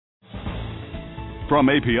From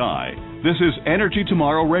API, this is Energy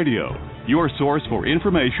Tomorrow Radio, your source for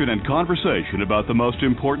information and conversation about the most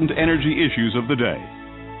important energy issues of the day.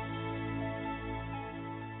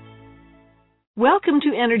 Welcome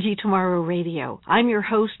to Energy Tomorrow Radio. I'm your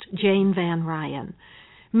host, Jane Van Ryan.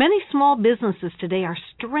 Many small businesses today are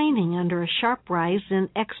straining under a sharp rise in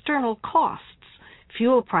external costs.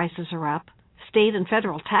 Fuel prices are up, state and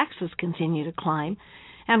federal taxes continue to climb,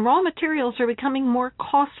 and raw materials are becoming more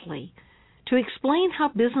costly. To explain how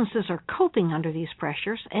businesses are coping under these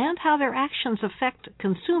pressures and how their actions affect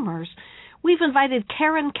consumers, we've invited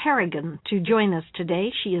Karen Kerrigan to join us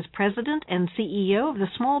today. She is President and CEO of the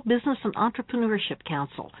Small Business and Entrepreneurship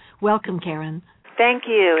Council. Welcome, Karen. Thank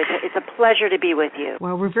you. It's a pleasure to be with you.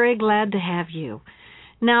 Well, we're very glad to have you.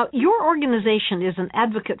 Now, your organization is an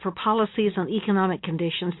advocate for policies and economic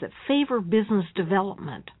conditions that favor business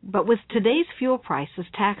development. But with today's fuel prices,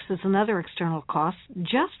 taxes, and other external costs,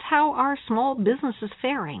 just how are small businesses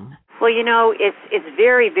faring? Well, you know, it's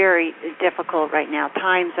very, very difficult right now.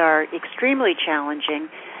 Times are extremely challenging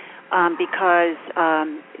because,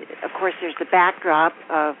 of course, there's the backdrop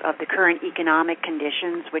of the current economic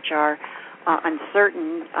conditions, which are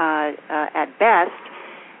uncertain at best.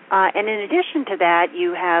 And in addition to that,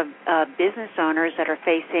 you have business owners that are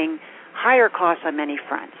facing higher costs on many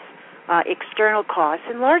fronts, external costs,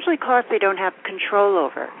 and largely costs they don't have control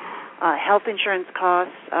over. Health insurance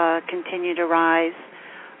costs continue to rise.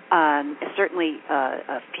 Certainly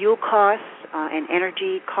fuel costs and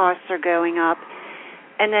energy costs are going up.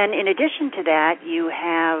 And then in addition to that, you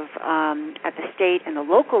have at the state and the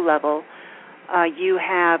local level, you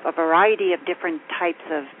have a variety of different types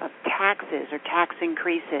of taxes or tax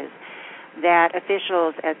increases that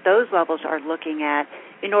officials at those levels are looking at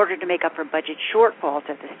in order to make up for budget shortfalls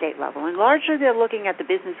at the state level. And largely they're looking at the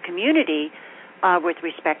business community with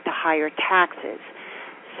respect to higher taxes.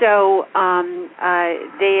 So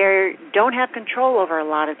they don't have control over a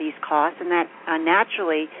lot of these costs, and that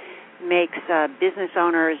naturally makes business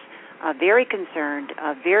owners very concerned,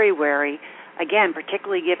 very wary, again,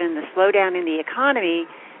 particularly given the slowdown in the economy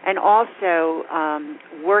and also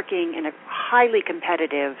working in a highly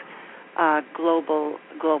competitive global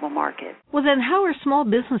market. Well, then how are small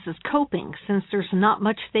businesses coping since there's not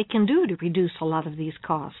much they can do to reduce a lot of these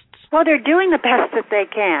costs? Well, they're doing the best that they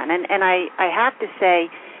can. And I have to say,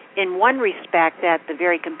 in one respect, that the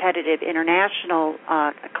very competitive international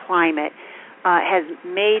climate has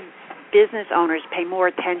made business owners pay more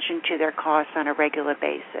attention to their costs on a regular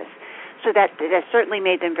basis. So that certainly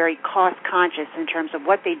made them very cost-conscious in terms of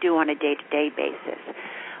what they do on a day-to-day basis.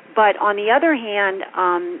 But on the other hand,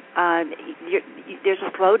 there's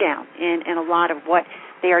a slowdown in a lot of what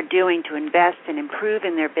they are doing to invest and improve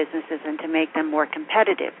in their businesses and to make them more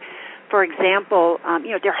competitive. For example,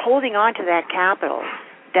 they're holding on to that capital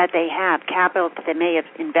that they have, capital that they may have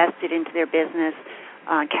invested into their business,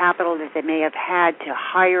 capital that they may have had to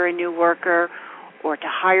hire a new worker or to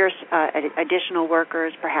hire additional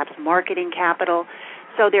workers, perhaps marketing capital.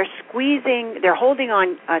 So they're holding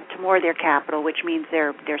on to more of their capital, which means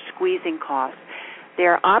they're squeezing costs.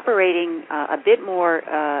 They're operating a bit more,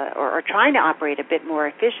 or trying to operate a bit more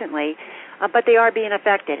efficiently, but they are being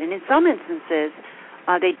affected. And in some instances,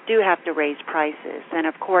 they do have to raise prices. And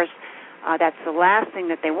of course, that's the last thing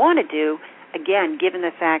that they want to do, again, given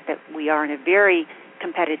the fact that we are in a very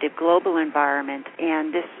competitive global environment,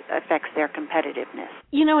 and this affects their competitiveness.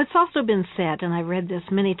 You know, it's also been said, and I read this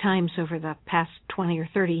many times over the past 20 or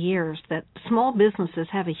 30 years, that small businesses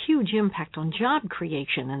have a huge impact on job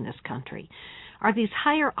creation in this country. Are these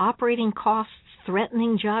higher operating costs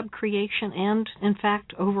threatening job creation and, in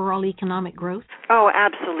fact, overall economic growth? Oh,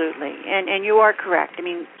 absolutely. And you are correct. I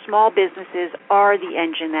mean, small businesses are the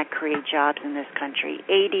engine that create jobs in this country.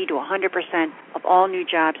 80 to 100% of all new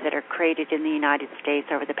jobs that are created in the United States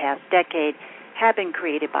over the past decade have been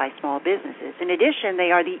created by small businesses. In addition, they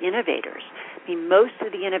are the innovators. I mean, most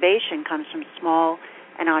of the innovation comes from small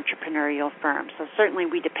and entrepreneurial firms. So certainly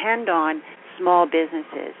we depend on small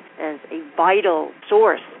businesses as a vital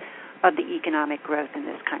source of the economic growth in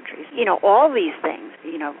this country. You know, all these things,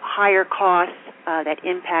 higher costs that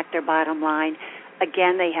impact their bottom line.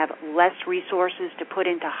 Again, they have less resources to put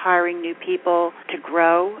into hiring new people to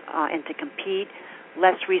grow and to compete,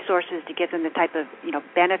 less resources to give them the type of,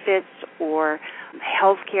 benefits or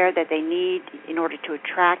health care that they need in order to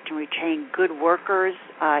attract and retain good workers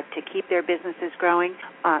to keep their businesses growing,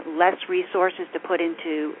 less resources to put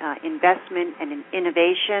into investment and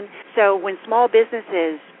innovation. So when small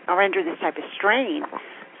businesses are under this type of strain,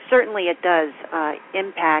 certainly it does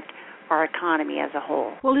impact our economy as a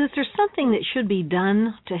whole. Well, is there something that should be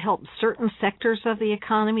done to help certain sectors of the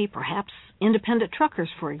economy, perhaps independent truckers,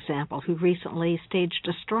 for example, who recently staged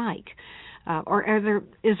a strike? Or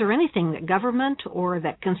is there anything that government or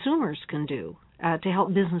that consumers can do to help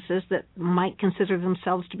businesses that might consider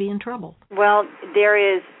themselves to be in trouble? Well, there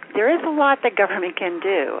is a lot that government can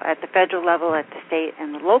do at the federal level, at the state,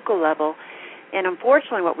 and the local level. And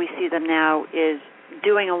unfortunately, what we see them now is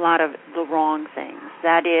doing a lot of the wrong things.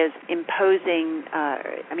 That is, imposing,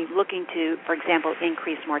 looking to, for example,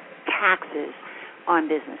 increase more taxes on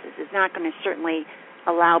businesses. It's not going to certainly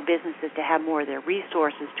allow businesses to have more of their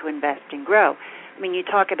resources to invest and grow. I mean, you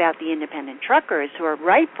talk about the independent truckers who are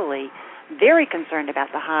rightfully very concerned about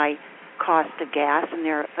the high cost of gas and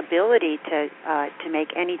their ability to make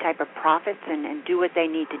any type of profits and do what they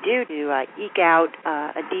need to do to eke out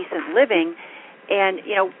a decent living. And,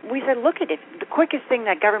 we said, look at it. The quickest thing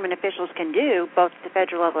that government officials can do, both at the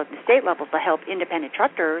federal level and the state level, to help independent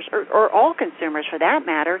truckers, or all consumers for that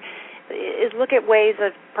matter, is look at ways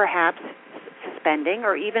of perhaps suspending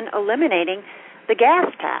or even eliminating the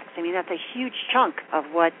gas tax. I mean, that's a huge chunk of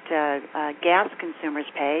what gas consumers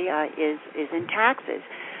pay is in taxes.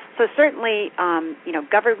 So certainly,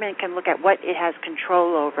 government can look at what it has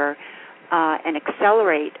control over and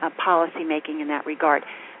accelerate policy making in that regard.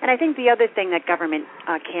 And I think the other thing that government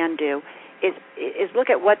can do is look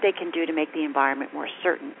at what they can do to make the environment more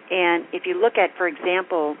certain. And if you look at, for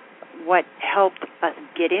example, what helped us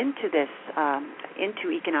get into this, into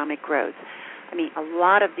economic growth, I mean, a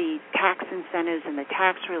lot of the tax incentives and the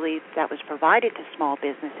tax relief that was provided to small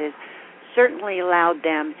businesses certainly allowed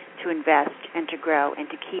them to invest and to grow and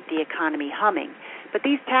to keep the economy humming. But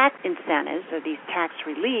these tax incentives or these tax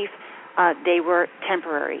relief, they were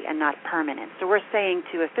temporary and not permanent. So we're saying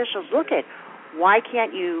to officials, look at why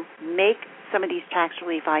can't you make some of these tax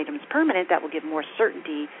relief items permanent? That will give more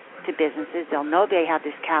certainty to businesses. They'll know they have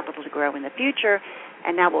this capital to grow in the future,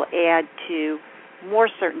 and that will add to more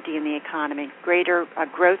certainty in the economy, greater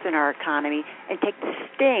growth in our economy, and take the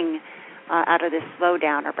sting out of this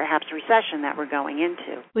slowdown or perhaps recession that we're going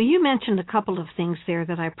into. Well, you mentioned a couple of things there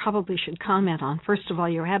that I probably should comment on. First of all,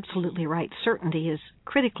 you're absolutely right. Certainty is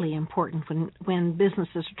critically important when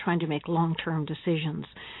businesses are trying to make long-term decisions.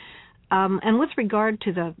 And with regard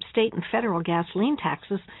to the state and federal gasoline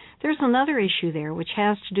taxes, there's another issue there which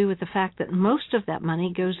has to do with the fact that most of that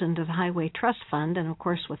money goes into the Highway Trust Fund, and of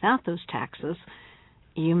course without those taxes,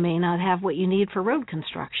 you may not have what you need for road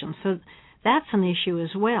construction. So that's an issue as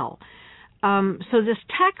well. So this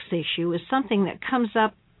tax issue is something that comes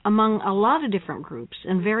up among a lot of different groups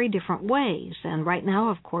in very different ways. And right now,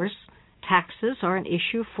 of course, taxes are an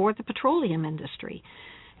issue for the petroleum industry.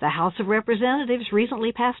 The House of Representatives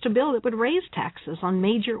recently passed a bill that would raise taxes on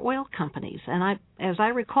major oil companies. And as I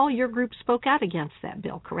recall, your group spoke out against that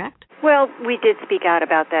bill, correct? Well, we did speak out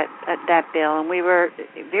about that bill, and we were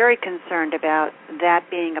very concerned about that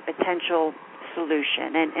being a potential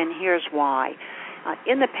solution. And here's why.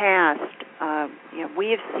 In the past, we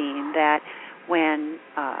have seen that when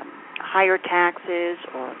higher taxes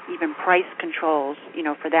or even price controls,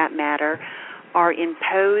 for that matter, are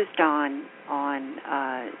imposed on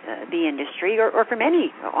the industry or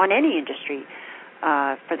on any industry,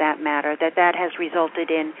 for that matter, that has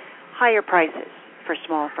resulted in higher prices for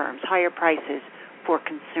small firms, higher prices for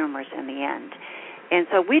consumers in the end. And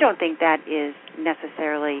so we don't think that is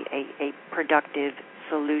necessarily a productive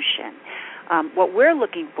solution. What we're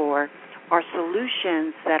looking for are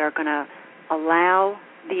solutions that are going to allow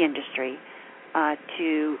the industry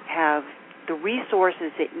to have the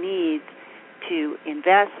resources it needs to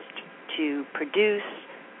invest, to produce,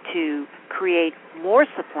 to create more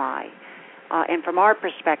supply. And from our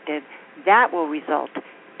perspective, that will result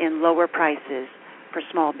in lower prices for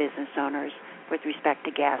small business owners with respect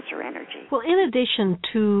to gas or energy. Well, in addition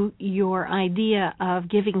to your idea of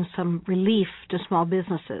giving some relief to small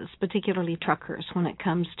businesses, particularly truckers, when it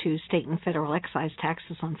comes to state and federal excise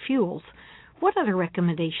taxes on fuels, what other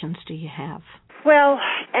recommendations do you have? Well,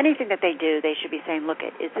 anything that they do, they should be saying, look,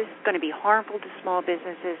 is this going to be harmful to small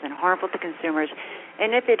businesses and harmful to consumers?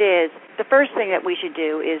 And if it is, the first thing that we should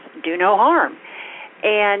do is do no harm.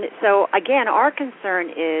 And so, again, our concern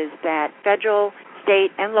is that federal, state,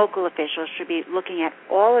 and local officials should be looking at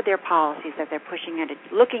all of their policies that they're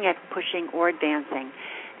looking at pushing or advancing,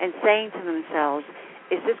 and saying to themselves,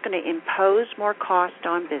 is this going to impose more cost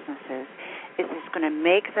on businesses? Is this going to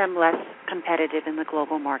make them less competitive in the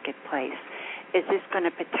global marketplace? Is this going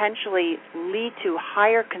to potentially lead to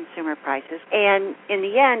higher consumer prices? And in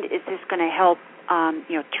the end, is this going to help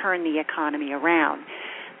turn the economy around?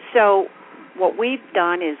 So what we've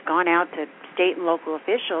done is gone out to state and local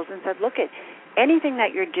officials and said, look, at anything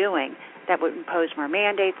that you're doing that would impose more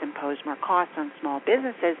mandates, impose more costs on small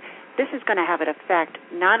businesses, this is going to have an effect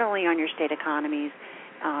not only on your state economies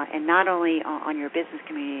and not only on your business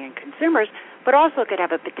community and consumers, but also could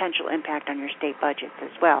have a potential impact on your state budgets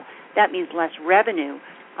as well. That means less revenue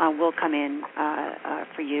will come in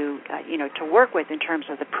for you, to work with in terms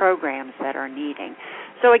of the programs that are needing.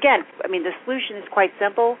 So again, I mean, the solution is quite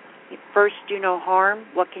simple. First, do no harm.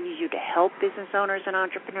 What can you do to help business owners and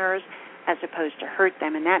entrepreneurs as opposed to hurt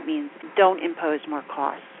them? And that means don't impose more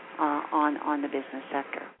costs on the business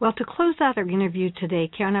sector. Well, to close out our interview today,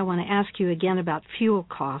 Karen, I want to ask you again about fuel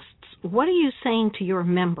costs. What are you saying to your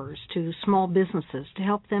members, to small businesses, to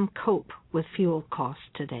help them cope with fuel costs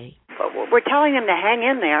today? We're telling them to hang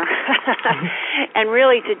in there and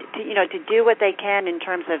really to do what they can in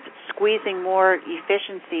terms of squeezing more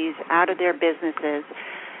efficiencies out of their businesses.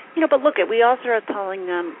 But look, we also are telling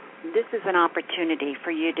them this is an opportunity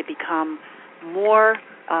for you to become more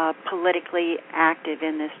politically active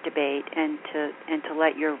in this debate and to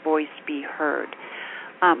let your voice be heard.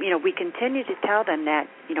 We continue to tell them that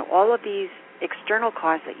all of these external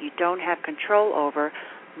costs that you don't have control over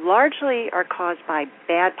largely are caused by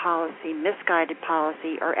bad policy, misguided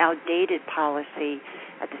policy, or outdated policy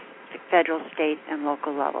at the federal, state, and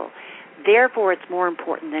local level. Therefore, it's more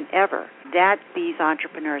important than ever that these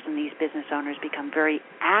entrepreneurs and these business owners become very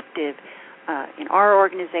active in our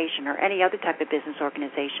organization or any other type of business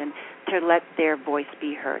organization to let their voice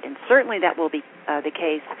be heard. And certainly that will be the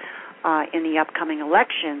case in the upcoming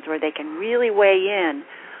elections, where they can really weigh in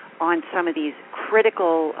on some of these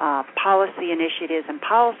critical policy initiatives and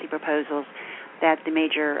policy proposals that the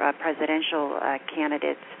major presidential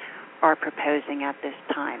candidates are proposing at this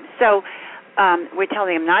time. So we're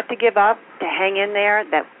telling them not to give up, to hang in there,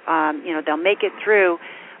 that they'll make it through,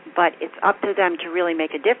 but it's up to them to really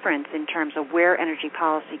make a difference in terms of where energy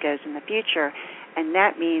policy goes in the future, and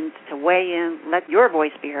that means to weigh in, let your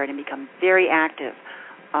voice be heard, and become very active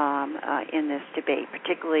in this debate,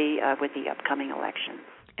 particularly with the upcoming election.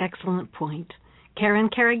 Excellent point. Karen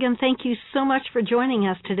Kerrigan, thank you so much for joining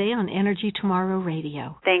us today on Energy Tomorrow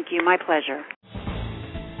Radio. Thank you. My pleasure.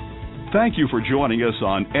 Thank you for joining us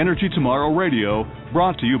on Energy Tomorrow Radio,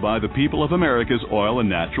 brought to you by the people of America's oil and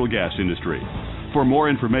natural gas industry. For more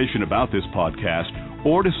information about this podcast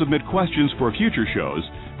or to submit questions for future shows,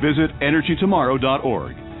 visit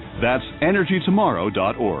energytomorrow.org. That's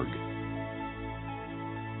energytomorrow.org.